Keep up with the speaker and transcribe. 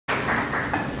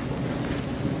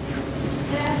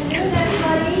afternoon,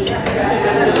 everybody.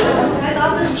 I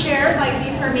thought this chair might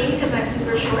be for me because I'm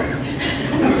super short.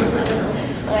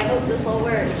 But I hope this will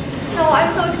work. So I'm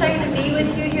so excited to be with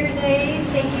you here today.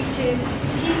 Thank you to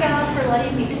Tika for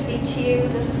letting me speak to you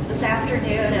this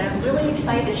afternoon. And I'm really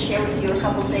excited to share with you a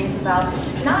couple things about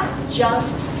not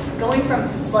just going from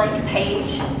blank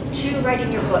page to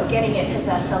writing your book, getting it to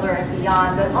bestseller and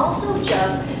beyond, but also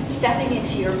just stepping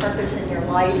into your purpose in your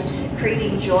life,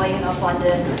 creating joy and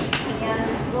abundance,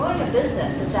 and growing a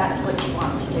business if that's what you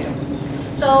want to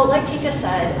do. So like Tika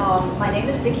said, my name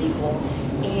is Vickie Gould,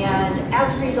 and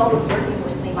as a result of working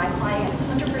with me, my clients,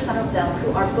 100% of them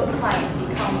who are book clients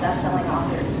become best-selling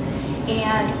authors.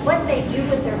 And what they do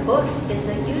with their books is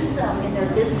they use them in their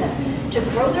business to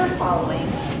grow their following,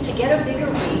 to get a bigger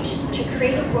reach, to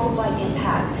create a worldwide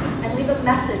impact, and leave a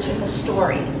message in the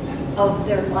story of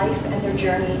their life and their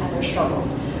journey and their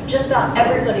struggles. Just about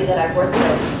everybody that I work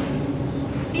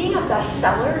with, being a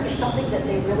bestseller is something that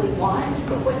they really want,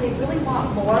 but what they really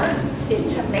want more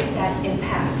is to make that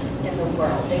impact in the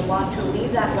world. They want to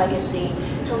leave that legacy,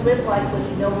 to live life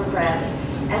with no regrets,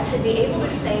 and to be able to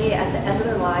say at the end of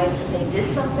their lives that they did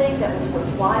something that was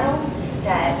worthwhile,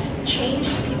 that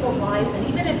changed people's lives, and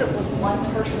even if it was one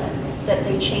person that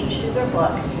they changed through their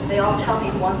book, they all tell me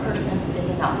one person is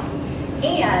enough.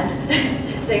 And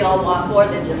they all want more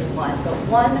than just one, but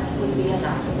one would be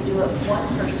enough. And we do it one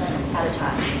person at a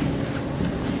time.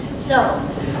 So,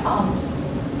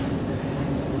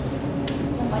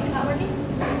 the mic's not working?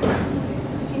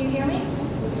 Can you hear me?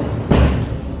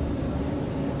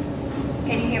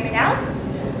 Can you hear me now? I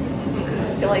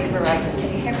feel like Verizon. Can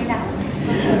you hear me now?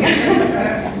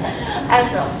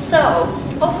 Awesome. So,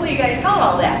 hopefully you guys got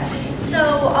all that. So,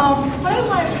 what I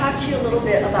want to talk to you a little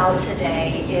bit about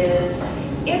today is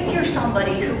if you're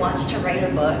somebody who wants to write a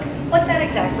book, what that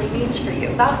exactly means for you.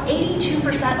 About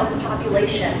 82% of the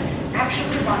population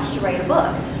actually wants to write a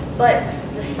book, but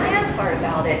the sad part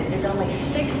about it is only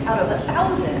 6 out of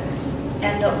 1,000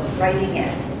 end up writing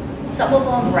it. Some of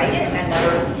them write it and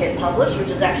never hit publish, which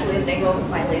is actually the name of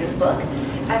my latest book.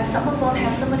 And some of them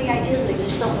have so many ideas they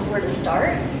just don't know where to start,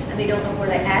 and they don't know where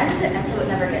to end, and so it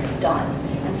never gets done.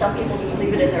 And some people just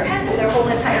leave it in their heads their whole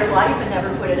entire life and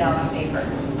never put it out on paper.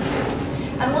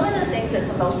 And one of the things that's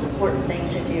the most important thing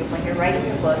to do when you're writing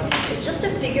your book is just to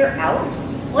figure out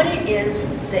what it is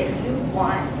that you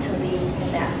want to leave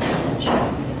in that message.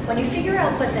 When you figure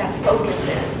out what that focus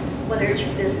is, whether it's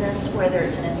your business, whether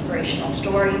it's an inspirational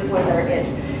story, whether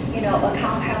it's a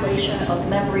compilation of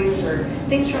memories or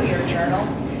things from your journal,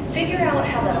 figure out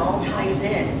how that all ties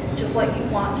in to what you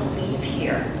want to leave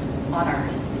here on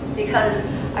Earth. Because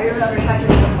I remember talking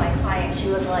to one of my clients, she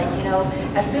was like,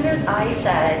 as soon as I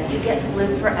said you get to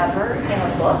live forever in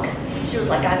a book, she was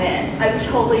like, I'm in. I'm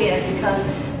totally in, because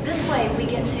this way we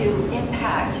get to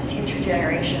impact future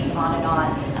generations on,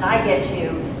 and I get to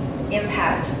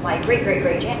impact my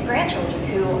great-great-great-grandchildren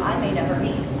who I may never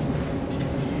meet.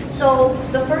 So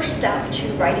the first step to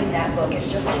writing that book is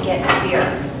just to get clear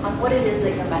on what it is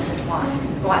that your message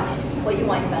what you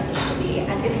want your message to be.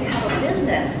 And if you have a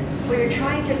business where you're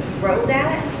trying to grow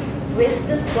that with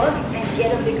this book and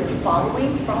get a bigger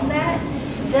following from that,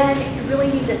 then you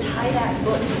really need to tie that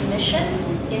book's mission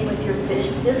in with your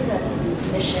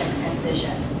business's mission and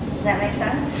vision. Does that make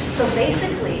sense? So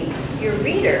basically, your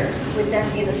reader would then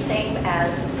be the same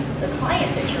as the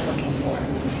client that you're looking for,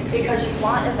 because you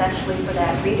want eventually for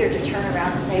that reader to turn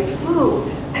around and say, ooh,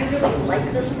 I really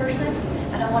like this person,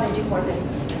 and I want to do more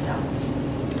business with them.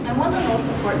 And one of the most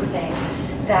important things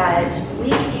that we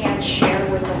can share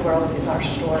with the world is our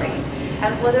story.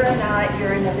 And whether or not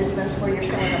you're in a business where you're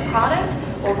selling a product,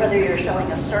 or whether you're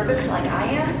selling a service like I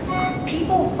am,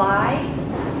 people buy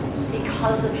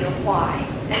because of your why.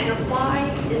 And your why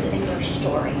is in your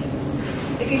story.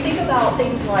 If you think about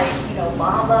things like,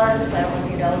 Mamas, I don't know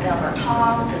if you know them, or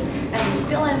Toms, and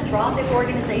philanthropic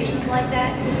organizations like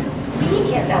that, we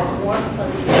get that warm,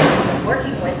 fuzzy feeling from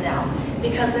working with them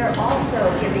because they're also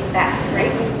giving back,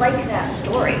 right? We like that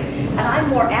story. And I'm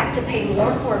more apt to pay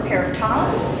more for a pair of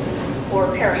Toms or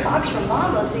a pair of socks from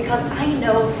Mamas because I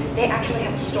know they actually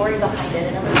have a story behind it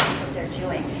and other things that they're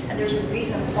doing. And there's a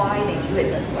reason why they do it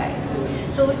this way.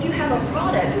 So if you have a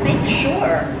product, make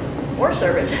sure, or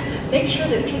service, make sure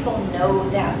that people know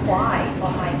that why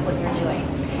behind what you're doing.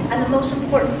 And the most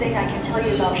important thing I can tell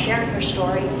you about sharing your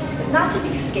story is not to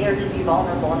be scared to be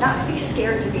vulnerable, and not to be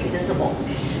scared to be visible.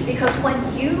 Because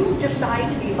when you decide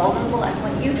to be vulnerable and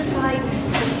when you decide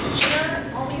to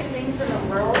share all these things in the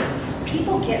world,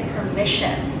 people get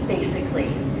permission,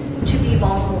 basically, to be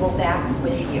vulnerable back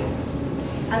with you.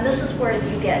 And this is where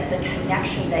you get the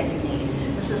connection that you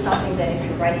need. This is something that if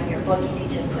you're writing your book, you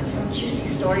need to put some juicy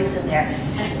stories in there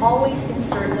and always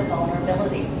insert the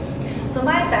vulnerability. So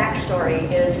my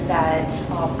backstory is that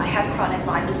I have chronic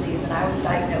Lyme disease and I was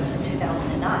diagnosed in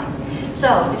 2009.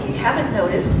 So if you haven't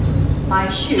noticed, my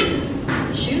shoes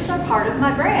are part of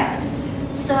my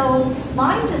brand. So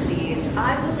Lyme disease,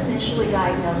 I was initially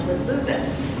diagnosed with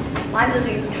lupus. Lyme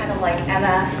disease is kind of like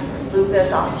MS,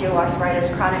 lupus,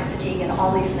 osteoarthritis, chronic fatigue, and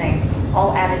all these things,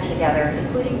 all added together,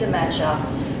 including dementia.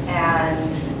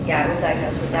 And yeah, I was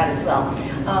diagnosed with that as well.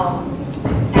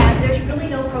 And there's really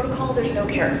no protocol, there's no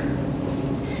cure.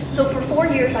 So for 4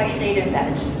 years, I stayed in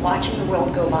bed, watching the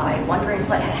world go by, wondering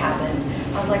what had happened.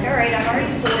 I was like, all right, I'm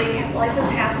already 40, life is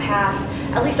half past.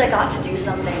 At least I got to do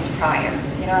some things prior.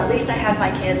 You know, at least I had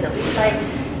my kids, at least I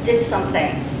did some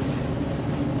things.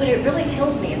 But it really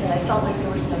killed me that I felt like there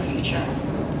was no future.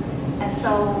 And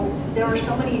so there were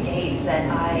so many days that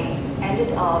I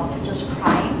ended up just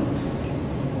crying.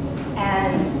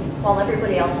 And while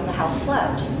everybody else in the house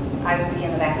slept, I would be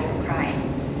in the bathroom crying.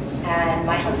 And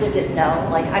my husband didn't know.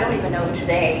 Like, I don't even know if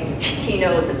today he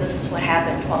knows that this is what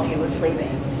happened while he was sleeping.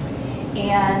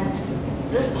 And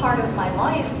this part of my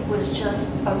life was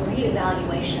just a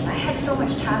reevaluation. I had so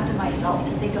much time to myself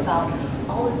to think about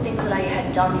all the things that I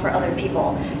had done for other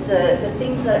people, the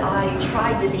things that I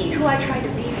tried to be, who I tried to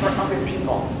be for other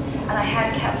people. And I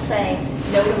had kept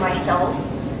saying no to myself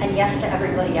and yes to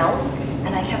everybody else.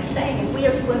 And I kept saying, and we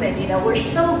as women, you know, we're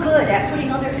so good at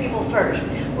putting other people first.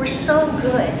 We're so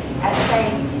good at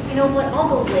saying, you know what, I'll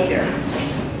go later.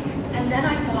 And then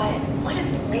I thought, what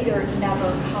if later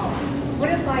never comes? What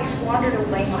if I squandered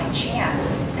away my chance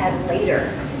at later,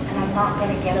 and I'm not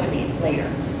going to get a lead later?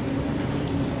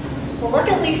 Well,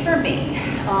 luckily for me,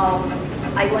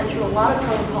 I went through a lot of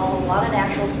protocols, a lot of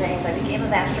natural things. I became a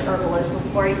master herbalist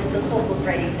before I did this whole book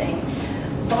writing thing.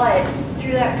 But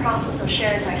through that process of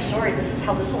sharing my story, this is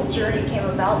how this whole journey came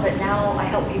about, that now I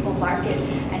help people market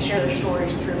and share their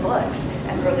stories through books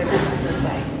and grow their business this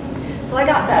way. So I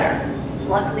got better.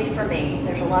 Luckily for me,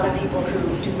 there's a lot of people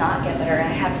who do not get better, and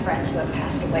I have friends who have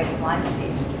passed away from Lyme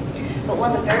disease. But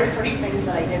one of the very first things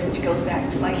that I did, which goes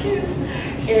back to my shoes,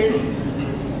 is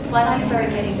when I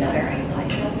started getting better, I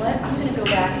thought, you know what, I'm gonna go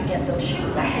back and get those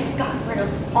shoes. I had gotten rid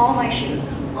of all my shoes.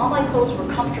 All my clothes were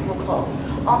comfortable clothes.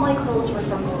 All my clothes were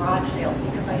from garage sales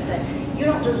because I said, you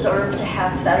don't deserve to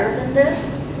have better than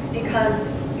this because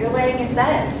you're laying in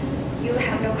bed. You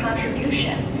have no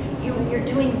contribution. You're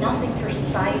doing nothing for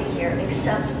society here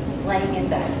except laying in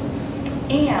bed.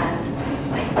 And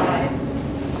I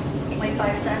thought,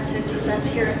 25 cents, 50 cents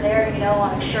here and there, you know,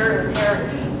 on a shirt or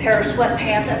a pair of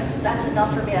sweatpants, that's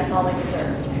enough for me, that's all I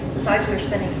deserved. Besides, we were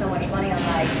spending so much money on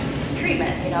my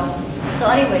treatment, you know. So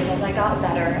anyways, as I got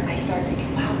better, I started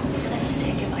thinking, wow, is this gonna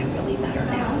stick? Am I really better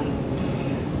now?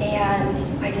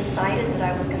 And I decided that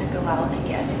I was gonna go out and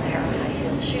get a pair of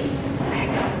high-heeled shoes. I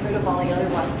had gotten rid of all the other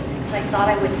ones because I thought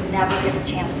I would never get a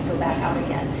chance to go back out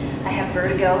again. I have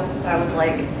vertigo, so I was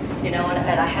like, you know,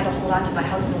 and I had to hold on to my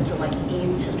husband to like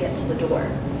aim to get to the door.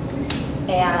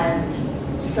 And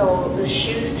so the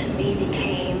shoes to me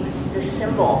became the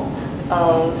symbol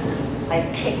of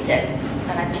I've kicked it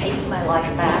and I'm taking my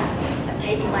life back, I'm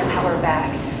taking my power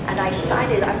back, and I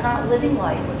decided I'm not living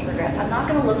life with regrets. I'm not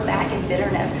gonna look back in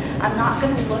bitterness. I'm not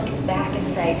gonna look back and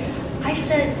say, I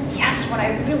said yes when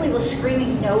I really was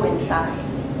screaming no inside.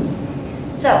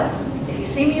 So, if you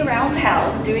see me around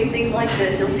town doing things like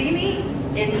this, you'll see me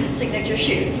in signature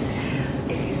shoes.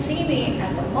 If you see me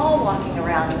at the mall walking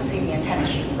around, you'll see me in tennis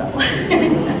shoes though.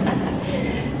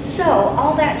 So,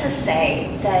 all that to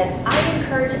say that I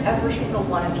encourage every single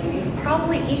one of you,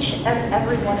 probably each and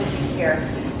every one of you here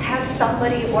has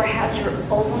somebody or has your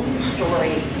own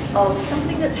story of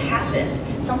something that's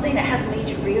happened, something that has made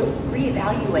you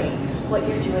reevaluate what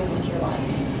you're doing with your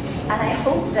life. And I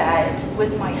hope that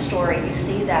with my story, you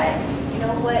see that, you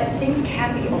know what, things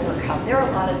can be overcome. There are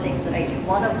a lot of things that I do.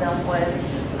 One of them was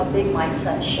a big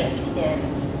mindset shift in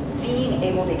being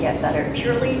able to get better,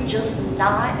 purely just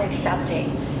not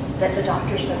accepting that the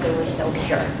doctor said there was no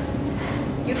cure.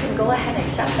 You can go ahead and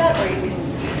accept that, or you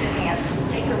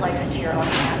can take your life into your own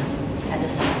hands and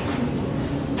decide.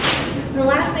 The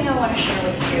last thing I want to share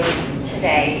with you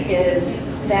today is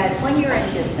that when you're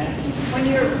in business, when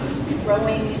you're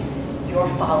growing your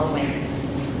following,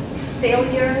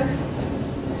 failure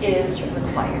is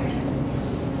required.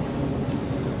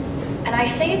 And I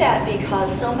say that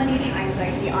because so many times I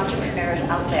see entrepreneurs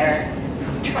out there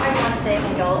try one thing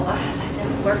and go, oh, that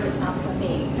didn't work, it's not for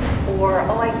me. Or,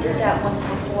 oh, I did that once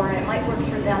before and it might work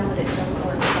for them, but it doesn't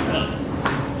work for me.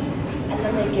 And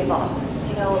then they give up.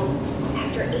 You know,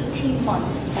 after 18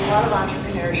 months, a lot of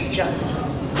entrepreneurs just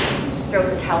throw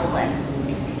the towel in.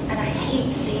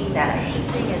 hate seeing that. I hate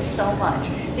seeing it so much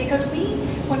because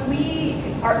when we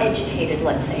are educated,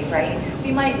 let's say, right,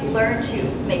 we might learn to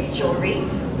make jewelry,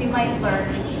 we might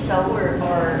learn to sew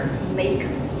or make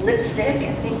lipstick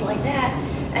and things like that.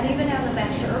 And even as a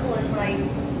master herbalist, when I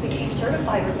became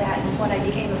certified with that, and when I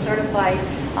became a certified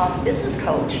business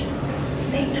coach,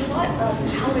 they taught us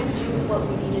how to do what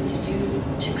we needed to do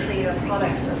to create our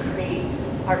products or create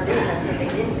our business, but they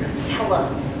didn't tell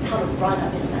us how to run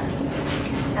a business.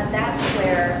 And that's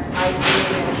where I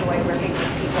really enjoy working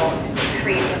with people to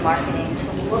create their marketing, to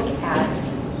look at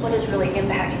what is really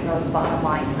impacting those bottom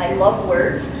lines. I love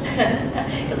words,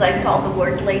 because I'm called the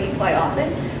words lady quite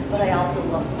often, but I also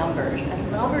love numbers.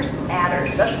 And numbers matter,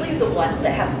 especially the ones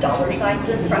that have dollar signs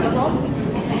in front of them.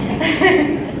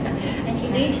 And you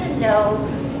need to know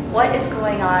what is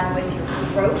going on with your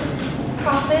gross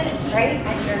profit, right,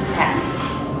 and your net.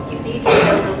 You need to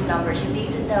know those numbers. You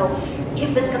need to know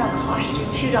if it's going to cost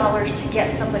you $2 to get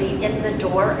somebody in the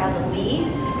door as a lead,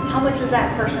 how much is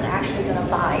that person actually going to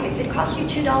buy? If it costs you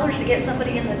 $2 to get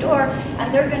somebody in the door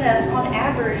and they're going to, on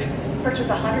average,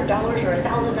 purchase $100 or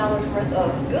 $1,000 worth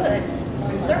of goods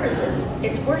and services,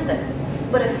 it's worth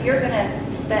it. But if you're going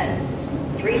to spend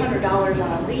 $300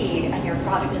 on a lead and your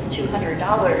product is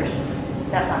 $200,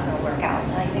 that's not going to work out.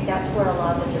 And I think that's where a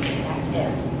lot of the disconnect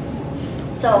is.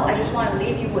 So I just want to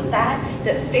leave you with that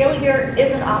failure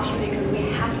is an option because we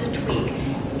have to tweak.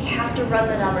 We have to run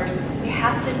the numbers. We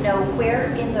have to know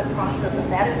where in the process of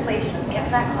that equation of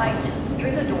getting that client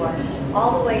through the door,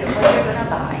 all the way to what they're going to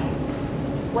buy,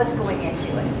 what's going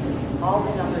into it, all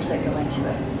the numbers that go into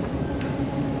it.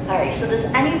 All right, so does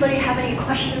anybody have any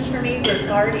questions for me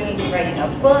regarding writing a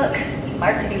book,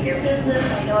 marketing your business?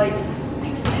 I know I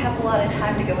didn't have a lot of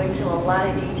time to go into a lot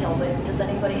of detail, but does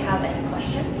anybody have any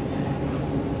questions?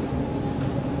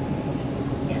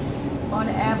 Yes. On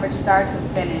average, start to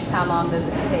finish, how long does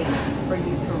it take for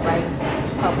you to write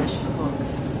and publish a book?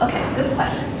 Okay, good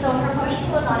question. So her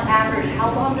question was on average,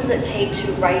 how long does it take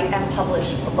to write and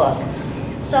publish a book?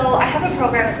 So I have a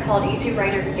program that's called Easy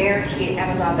Writer Guaranteed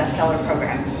Amazon Bestseller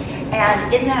Program.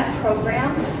 And in that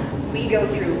program, we go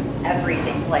through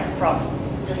everything, like from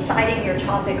deciding your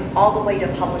topic all the way to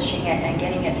publishing it and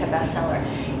getting it to bestseller.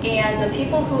 And the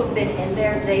people who have been in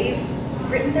there, they've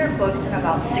written their books in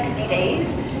about 60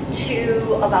 days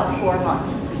to about 4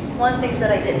 months. One of the things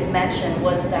that I didn't mention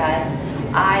was that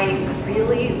I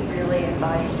really, really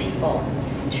advise people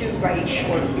to write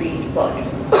short read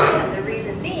books. And the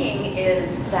reason being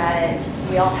is that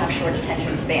we all have short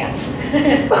attention spans.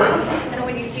 And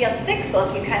when you see a thick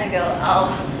book, you kind of go, oh,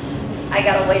 I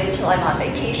gotta wait until I'm on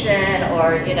vacation,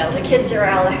 or the kids are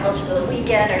out of the house for the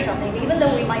weekend or something. Even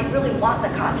though we might really want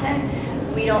the content,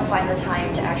 we don't find the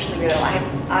time to actually read them.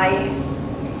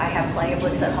 I have plenty of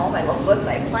books at home. I love books.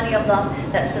 I have plenty of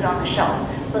them that sit on the shelf.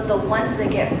 But the ones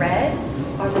that get read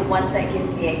are the ones that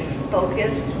give me a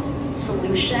focused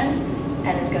solution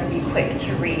and is going to be quick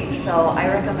to read. So I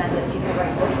recommend that people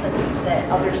write books that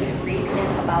others can read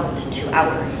in about 2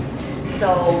 hours.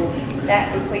 So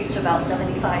that equates to about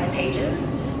 75 pages.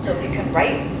 So if you can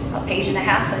write a page and a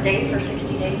half a day for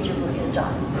 60 days, your book is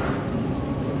done.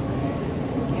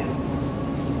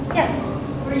 Yeah. Yes?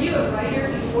 Were you a writer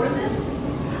before this?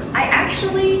 I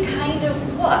actually kind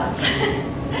of was.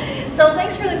 So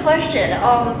thanks for the question.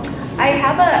 I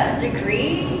have a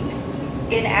degree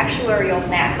in actuarial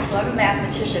math, so I'm a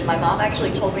mathematician. My mom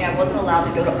actually told me I wasn't allowed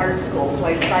to go to art school, so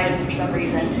I decided for some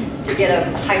reason to get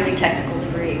a highly technical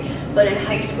degree. But in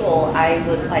high school, I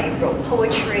wrote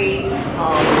poetry,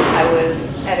 I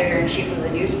was editor-in-chief of the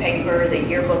newspaper, the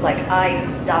yearbook, I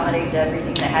dominated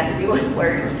everything that had to do with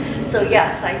words. So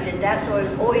yes, I did that, so I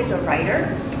was always a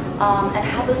writer. And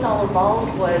how this all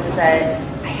evolved was that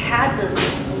I had this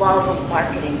love of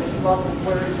marketing, this love of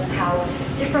words, and how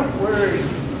different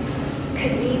words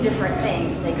could mean different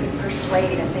things, and they could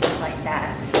persuade and things like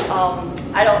that.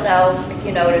 I don't know if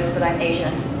you noticed, but I'm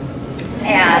Asian.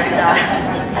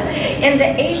 And in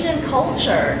the Asian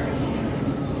culture,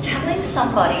 telling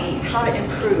somebody how to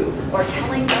improve or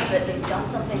telling them that they've done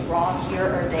something wrong here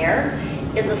or there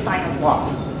is a sign of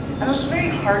love. And it was very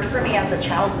hard for me as a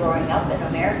child growing up in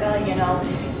America,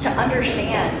 to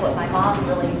understand what my mom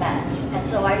really meant. And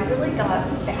so I really got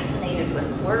fascinated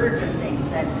with words and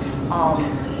things. And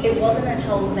it wasn't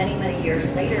until many, many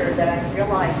years later that I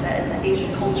realized that in the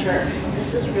Asian culture,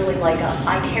 this is really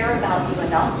I care about you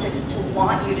enough to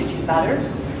want you to do better.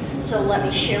 So let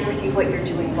me share with you what you're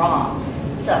doing wrong.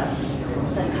 So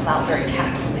it didn't come out very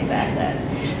tactfully back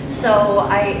then. So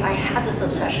I had this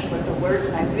obsession with the words,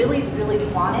 and I really, really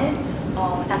wanted,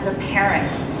 as a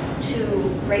parent, to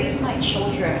raise my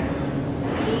children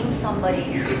being somebody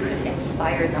who could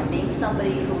inspire them, being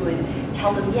somebody who would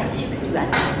tell them, yes, you can do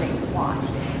anything that you want.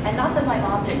 And not that my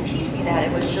mom didn't teach me that,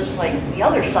 it was just like the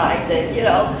other side that, you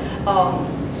know.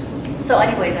 So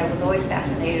anyways, I was always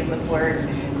fascinated with words.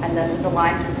 And then with the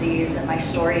Lyme disease and my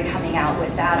story coming out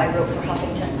with that, I wrote for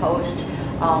Huffington Post.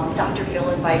 Dr. Phil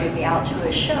invited me out to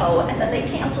his show, and then they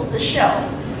canceled the show.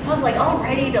 I was like all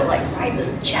ready to like ride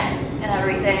this jet and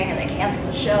everything, and they canceled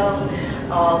the show.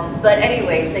 But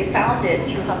anyways, they found it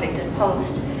through Huffington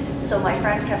Post. So my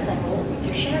friends kept saying, well,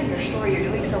 you're sharing your story, you're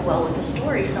doing so well with the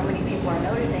story, so many people are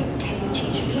noticing, can you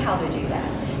teach me how to do that?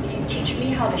 Can you teach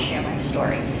me how to share my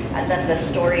story? And then the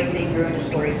story thing grew into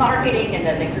story marketing, and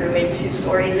then they grew into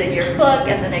stories in your book,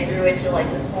 and then it grew into like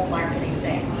this whole marketing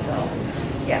thing, so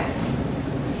yeah.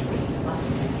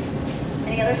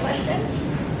 Any other questions?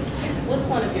 What's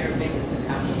one of your biggest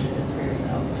accomplishments for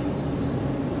yourself?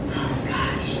 Oh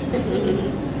gosh.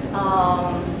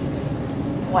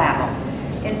 Wow.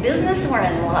 In business or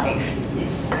in life?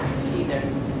 Either.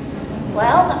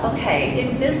 Well, okay.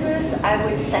 In business, I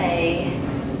would say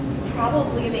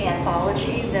probably the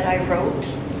anthology that I wrote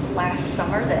last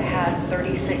summer that had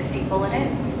 36 people in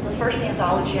it. It's the first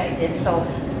anthology I did, so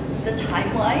the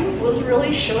timeline was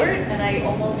really short and I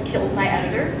almost killed my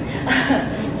editor.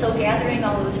 So gathering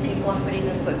all those people and putting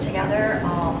this book together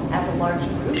as a large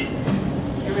group,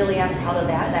 I really am proud of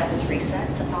that. That was recent.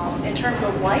 In terms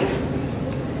of life,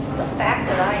 the fact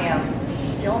that I am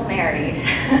still married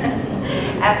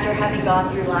after having gone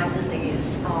through Lyme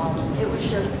disease, it was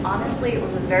just, honestly, it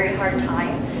was a very hard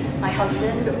time. My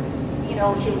husband, you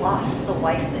know, he lost the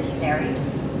wife that he married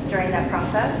during that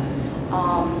process,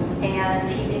 and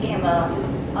he became a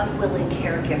unwilling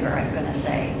caregiver, I'm gonna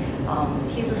say.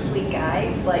 He's a sweet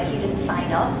guy, but he didn't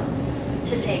sign up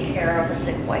to take care of a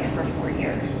sick wife for 4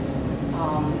 years.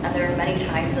 And there were many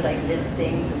times that I did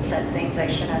things and said things I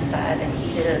shouldn't have said, and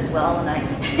he did it as well. And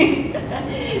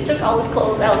I took all his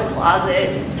clothes out of the closet,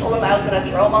 told him I was going to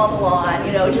throw them on the lawn,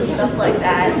 you know, just stuff like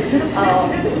that.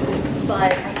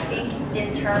 But I think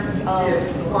in terms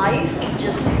of life,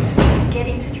 just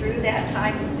getting through that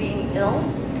time of being ill,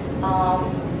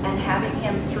 and having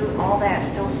him through all that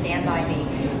still stand by me,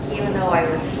 even though I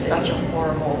was such a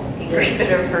horrible, angry,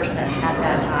 bitter person at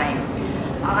that time.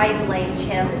 I blamed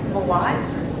him a lot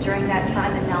during that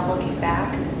time, and now looking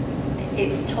back,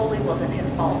 it totally wasn't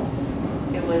his fault.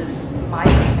 It was my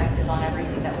perspective on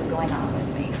everything that was going on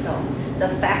with me. So the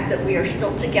fact that we are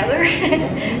still together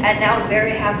and now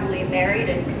very happily married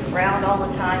and around all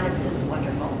the time, it's just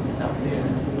wonderful. So,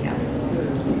 yeah.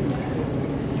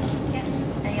 Yeah.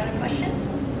 Any other questions?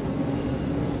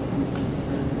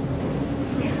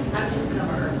 How do you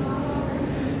cover?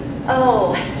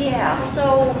 Oh, yeah,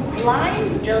 so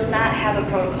Lyme does not have a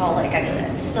protocol, like I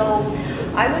said. So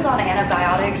I was on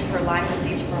antibiotics for Lyme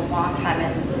disease for a long time,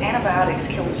 and antibiotics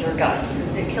kills your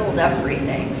guts. It kills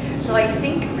everything. So I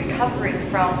think recovering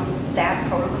from that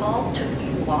protocol took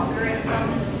me longer in some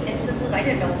instances. I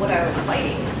didn't know what I was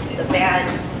fighting, the bad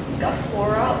gut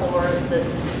flora or the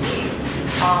disease.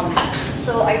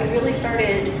 So I really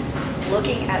started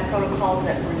looking at protocols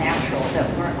that were natural,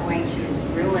 that weren't going to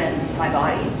ruin my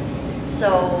body.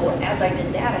 So as I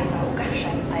did that, I thought, oh gosh,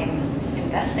 I'm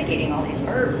investigating all these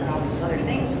herbs and all these other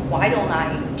things. Why don't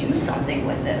I do something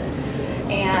with this?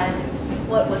 And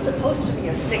what was supposed to be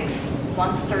a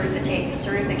 6-month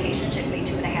certification took me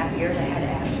 2.5 years. I had to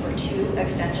ask for 2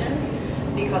 extensions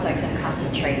because I couldn't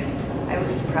concentrate. I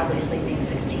was probably sleeping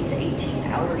 16 to 18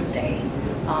 hours a day.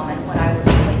 And when I was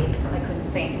awake, I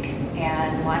couldn't think.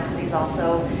 And Lyme disease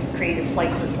also created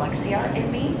slight dyslexia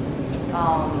in me.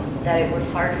 That it was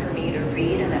hard for me to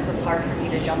read, and it was hard for me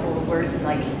to jumble the words, and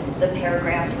like the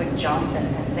paragraphs would jump and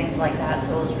things like that.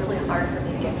 So it was really hard for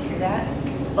me to get through that.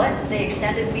 But they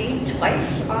extended me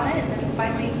twice on it, and then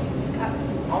finally got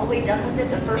all the way done with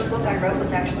it. The first book I wrote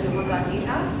was actually a book on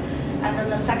detox, and then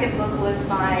the second book was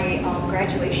my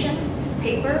graduation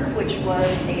paper, which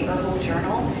was a herbal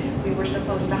journal. We were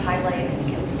supposed to highlight, I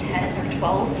think it was 10 or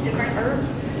 12 different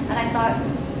herbs, and I thought,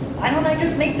 why don't I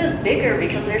just make this bigger,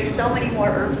 because there's so many more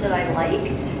herbs that I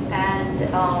like. And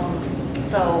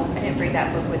so I didn't bring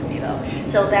that book with me though.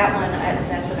 So that one,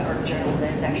 that's an herb journal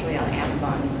that's actually on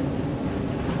Amazon.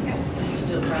 Yeah. Do you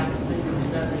still practice your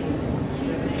selling,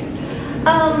 distributing?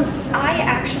 I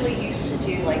actually used to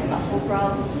do like muscle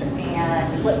rubs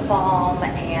and lip balm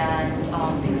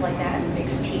and things like that, and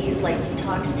mixed teas like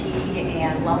detox tea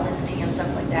and wellness tea and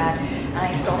stuff like that. And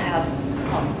I still have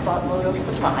a buttload of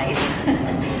supplies,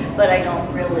 but I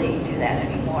don't really do that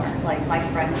anymore. Like my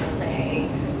friend will say, hey,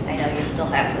 I know you still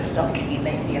have this stuff, can you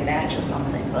make me a batch of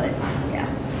something? But yeah.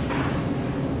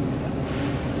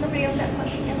 Somebody else have a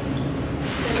question? Yes?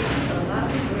 Since a lot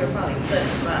of people are probably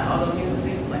touched by all the new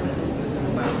things like the lupus and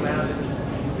the wild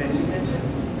that you mentioned,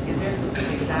 is there a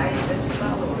specific diet that you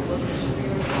follow or books that you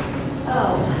read?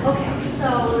 Oh, okay.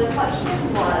 So the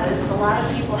question was, a lot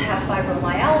of people have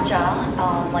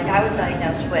fibromyalgia, like I was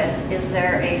diagnosed with. Is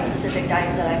there a specific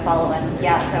diet that I follow? And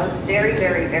yes, I was very,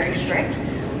 very, very strict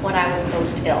when I was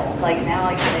most ill. Like now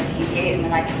I kind of deviate and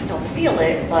then I can still feel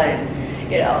it, but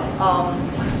you know.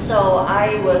 So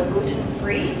I was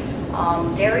gluten-free,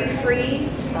 dairy-free.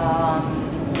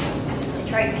 I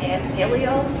tried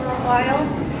paleo for a while.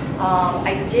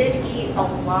 I did eat a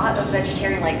lot of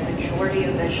vegetarian, like majority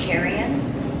of vegetarian,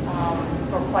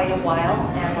 for quite a while.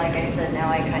 And like I said, now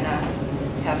I kind of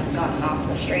have gotten off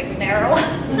the straight and narrow.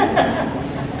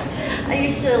 I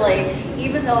used to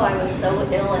even though I was so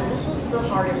ill, and this was the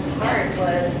hardest part,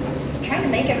 was trying to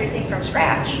make everything from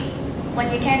scratch.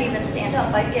 When you can't even stand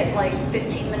up, I'd get like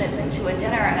 15 minutes into a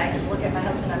dinner and I just look at my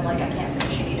husband, I'm like, I can't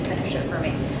finish, you need to finish it for me.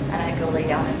 And I'd go lay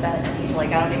down in bed and he's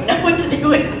like, I don't even know what to do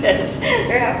with this.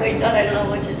 They're halfway done, I don't know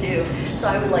what to do. So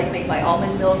I would make my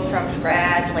almond milk from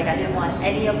scratch. I didn't want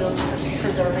any of those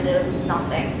preservatives,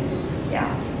 nothing. Yeah.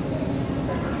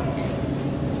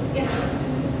 Yes.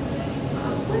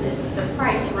 What is the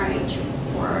price range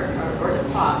or the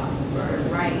cost for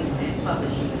writing and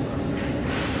publishing?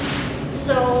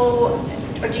 So,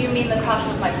 or do you mean the cost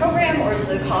of my program or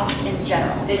the cost in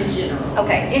general? In general.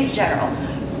 Okay, in general.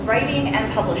 Writing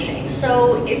and publishing.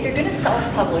 So if you're going to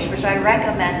self-publish, which I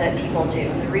recommend that people do,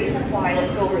 the reason why,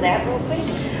 let's go over that real quick.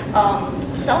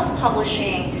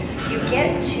 Self-publishing, you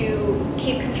get to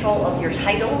keep control of your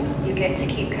title, you get to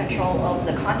keep control of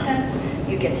the contents,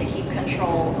 you get to keep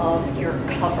control of your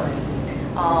cover.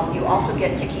 You also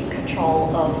get to keep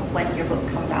control of when your book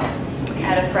comes out. I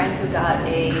had a friend who got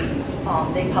a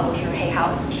big publisher, Hay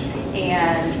House,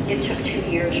 and it took 2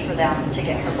 years for them to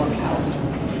get her book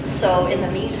out. So in the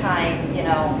meantime,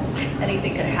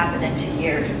 anything could happen in 2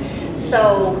 years.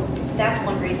 So that's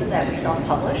one reason that we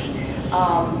self-publish.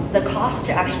 The cost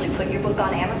to actually put your book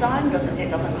on Amazon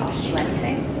doesn't cost you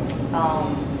anything.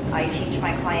 I teach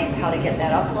my clients how to get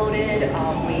that uploaded.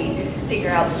 We figure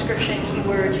out description,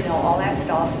 keywords, all that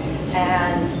stuff.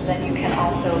 And then you can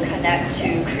also connect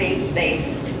to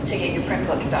CreateSpace to get your print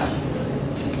books done.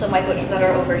 So my books that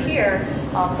are over here,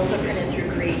 those are printed through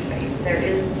CreateSpace. There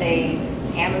is a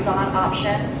Amazon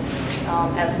option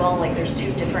as well. There's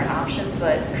 2 different options,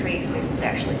 but CreateSpace is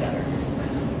actually better.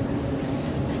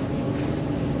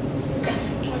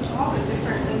 Yes? With all the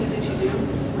different things that you do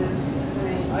with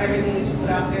everything that you put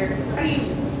out there, how do you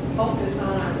focus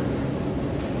on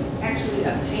actually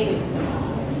obtaining them all?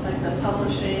 Like the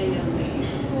publishing and the,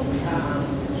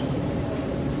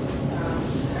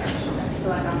 I feel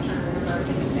like I'm trying to remember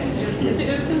everything you said. It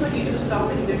just seems like you do so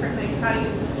many different things. How do you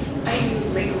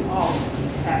make them all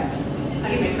happen? How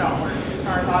do you make it all work as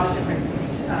far as all the different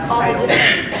All the titles?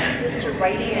 different pieces to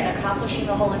writing and accomplishing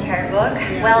the whole entire book?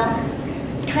 Yeah. Well,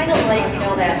 it's kind of like,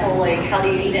 that whole how do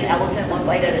you eat an elephant one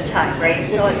bite at a time, right?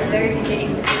 So at the very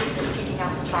beginning, you're really just picking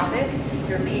out the topic.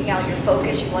 You're picking out your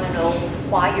focus. You want to know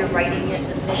why you're writing it,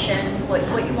 the mission, what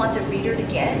you want the reader to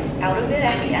get out of it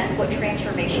at the end, what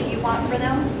transformation you want for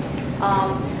them.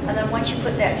 And then once you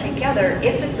put that together,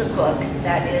 if it's a book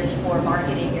that is for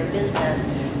marketing your business,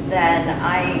 then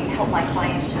I help my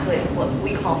clients to put what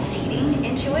we call seeding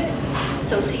into it.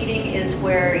 So seeding is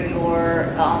where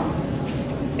you're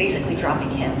basically dropping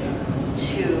hints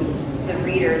to the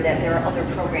reader that there are other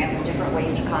programs and different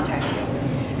ways to contact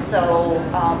you. So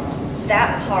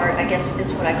that part, I guess,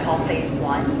 is what I call phase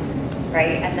 1,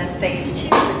 right? And then phase 2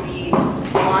 would be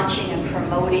launching and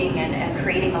promoting and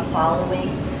creating a following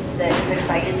that is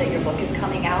excited that your book is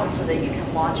coming out so that you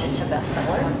can launch it to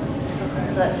bestseller.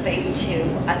 So that's phase 2.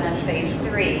 And then phase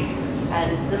 3,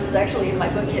 and this is actually in my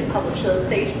book Get Published. So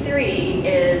phase 3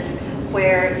 is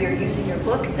where you're using your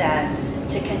book then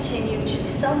to continue to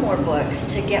sell more books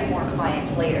to get more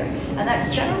clients later. And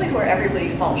that's generally where everybody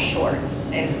falls short,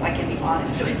 if I can be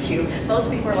honest with you.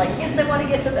 Most people are like, yes, I want to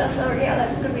get to bestseller. Yeah,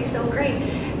 that's going to be so great.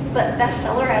 But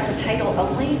bestseller as a title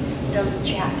only does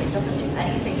jack. It doesn't do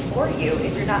anything for you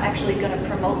if you're not actually going to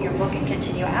promote your book and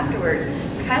continue afterwards.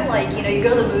 It's kind of like, you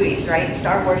go to the movies, right?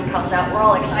 Star Wars comes out, we're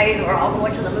all excited, we're all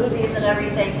going to the movies and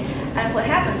everything. And what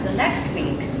happens the next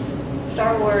week?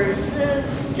 Star Wars is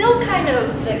still kind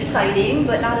of exciting,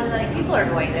 but not as many people are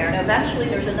going there. And eventually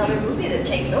there's another movie that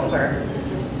takes over.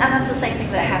 And that's the same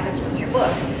thing that happens with your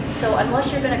book. So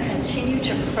unless you're going to continue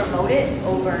to promote it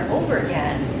over and over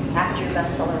again after your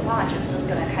bestseller launch, it's just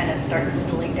going to kind of start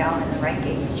dwindling down in the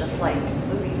rankings, just like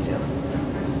movies do.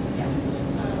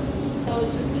 Yeah. So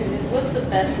just curious, what's the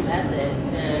best method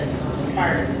that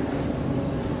requires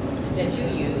that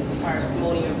you use as far as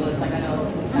promoting your books? Like I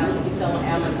know it sounds like you sell on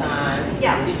Amazon.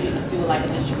 Yes. Did you do like a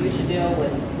distribution deal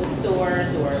with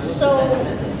stores or what's So- the best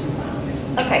method you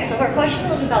found? Okay, so our question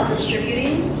was about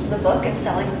distributing the book and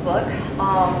selling the book,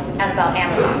 and about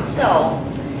Amazon. So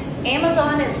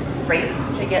Amazon is great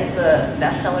to get the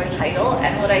bestseller title,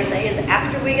 and what I say is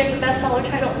after we get the bestseller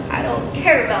title, I don't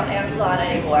care about Amazon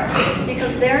anymore,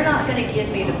 because they're not going to give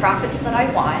me the profits that I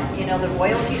want. You know, the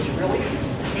royalties really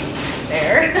stink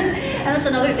there. And that's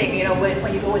another thing, you know,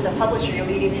 when you go with a publisher, you'll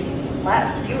get even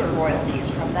fewer royalties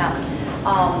from them.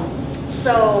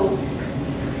 So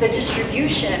the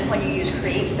distribution, when you use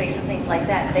CreateSpace and things like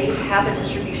that, they have a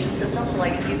distribution system. So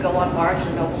like if you go on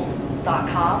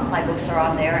barnesandnoble.com, my books are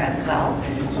on there as well.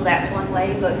 So that's one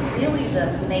way, but really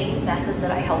the main method that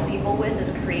I help people with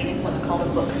is creating what's called a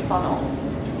book funnel.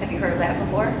 Have you heard of that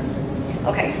before?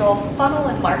 Okay, so a funnel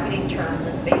in marketing terms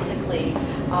is basically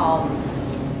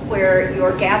where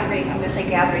you're gathering, I'm going to say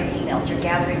gathering emails, you're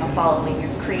gathering a following,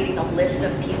 you're creating a list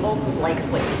of people who like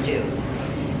what you do.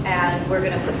 And we're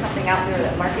going to put something out there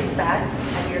that markets that,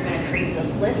 and you're going to create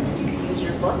this list, and you can use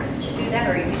your book to do that,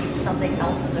 or you can use something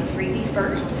else as a freebie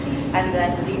first, and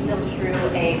then lead them through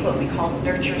what we call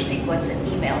nurture sequence in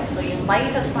email. So you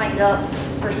might have signed up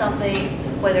for something,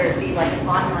 whether it be like an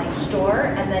online store,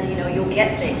 and then you'll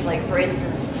get things like, for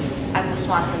instance, I'm with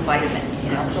Swanson Vitamins,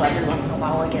 so every once in a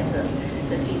while I get this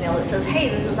email that says, hey,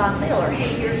 this is on sale, or hey,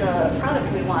 here's a product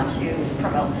we want to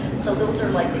promote. So those are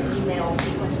like the email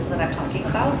sequences that I'm talking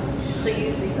about. So you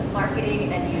use these in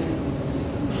marketing, and you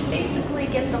basically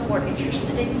get them more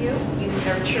interested in you. You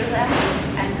nurture them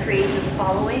and create this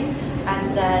following,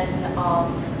 and then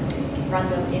run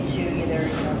them into either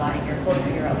buying your book or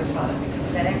your other products.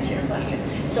 Does that answer your question?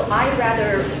 So I'd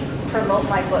rather promote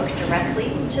my book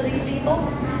directly to these people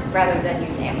rather than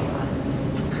use Amazon.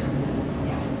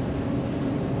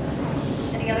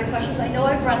 Any other questions? I know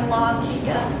I've run long,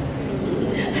 Tika.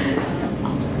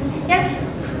 Yes?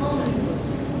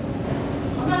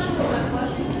 I'm not sure what my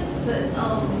question is, but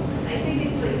I think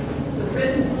it's like the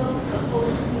written book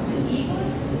opposed to the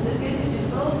ebooks. Is it good to do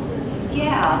both?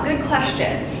 Yeah, good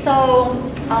question. So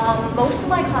most of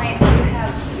my clients do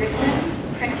have written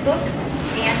print books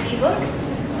and ebooks.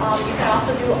 You can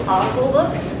also do Audible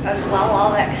books as well.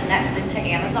 All that connects into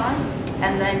Amazon,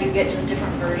 and then you get just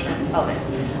different versions of it.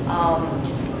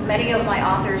 Many of my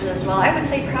authors as well, I would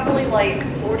say probably like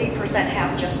 40%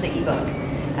 have just the ebook,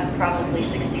 and probably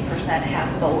 60%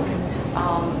 have both.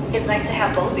 It's nice to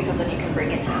have both because then you can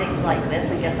bring it to things like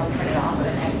this and get them printed off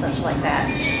and such like that.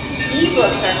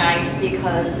 Ebooks are nice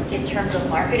because in terms of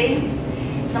marketing,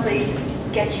 somebody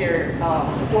gets your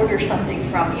order something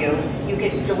from you, you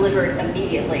get delivered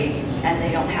immediately, and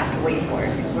they don't have to wait for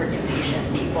it because we're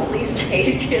impatient people these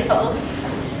days,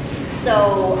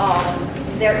 So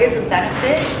there is a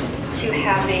benefit to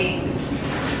having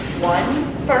one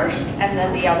first and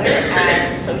then the other.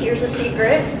 And so here's a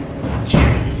secret. So I'm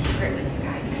sharing a secret with you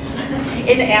guys.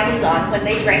 In Amazon, when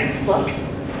they rank books,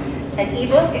 an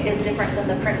ebook is different than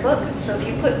the print book. So if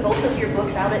you put both of your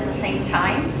books out at the same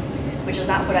time, which is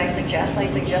not what I suggest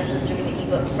just doing the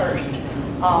ebook first.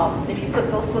 If you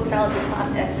put both books out at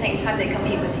the same time, they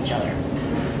compete with each other.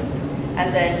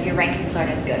 And then your rankings aren't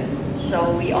as good.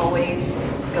 So we always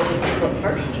go with the book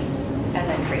first and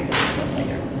then create the book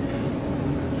later.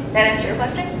 That answer your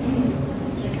question?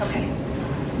 Okay.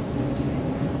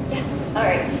 Yeah. All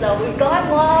right. So we've gone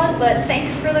long, but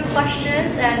thanks for the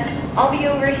questions. And I'll be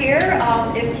over here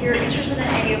if you're interested in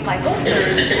any of my books or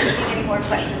asking any more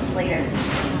questions later.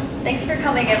 Thanks for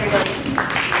coming,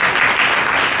 everybody.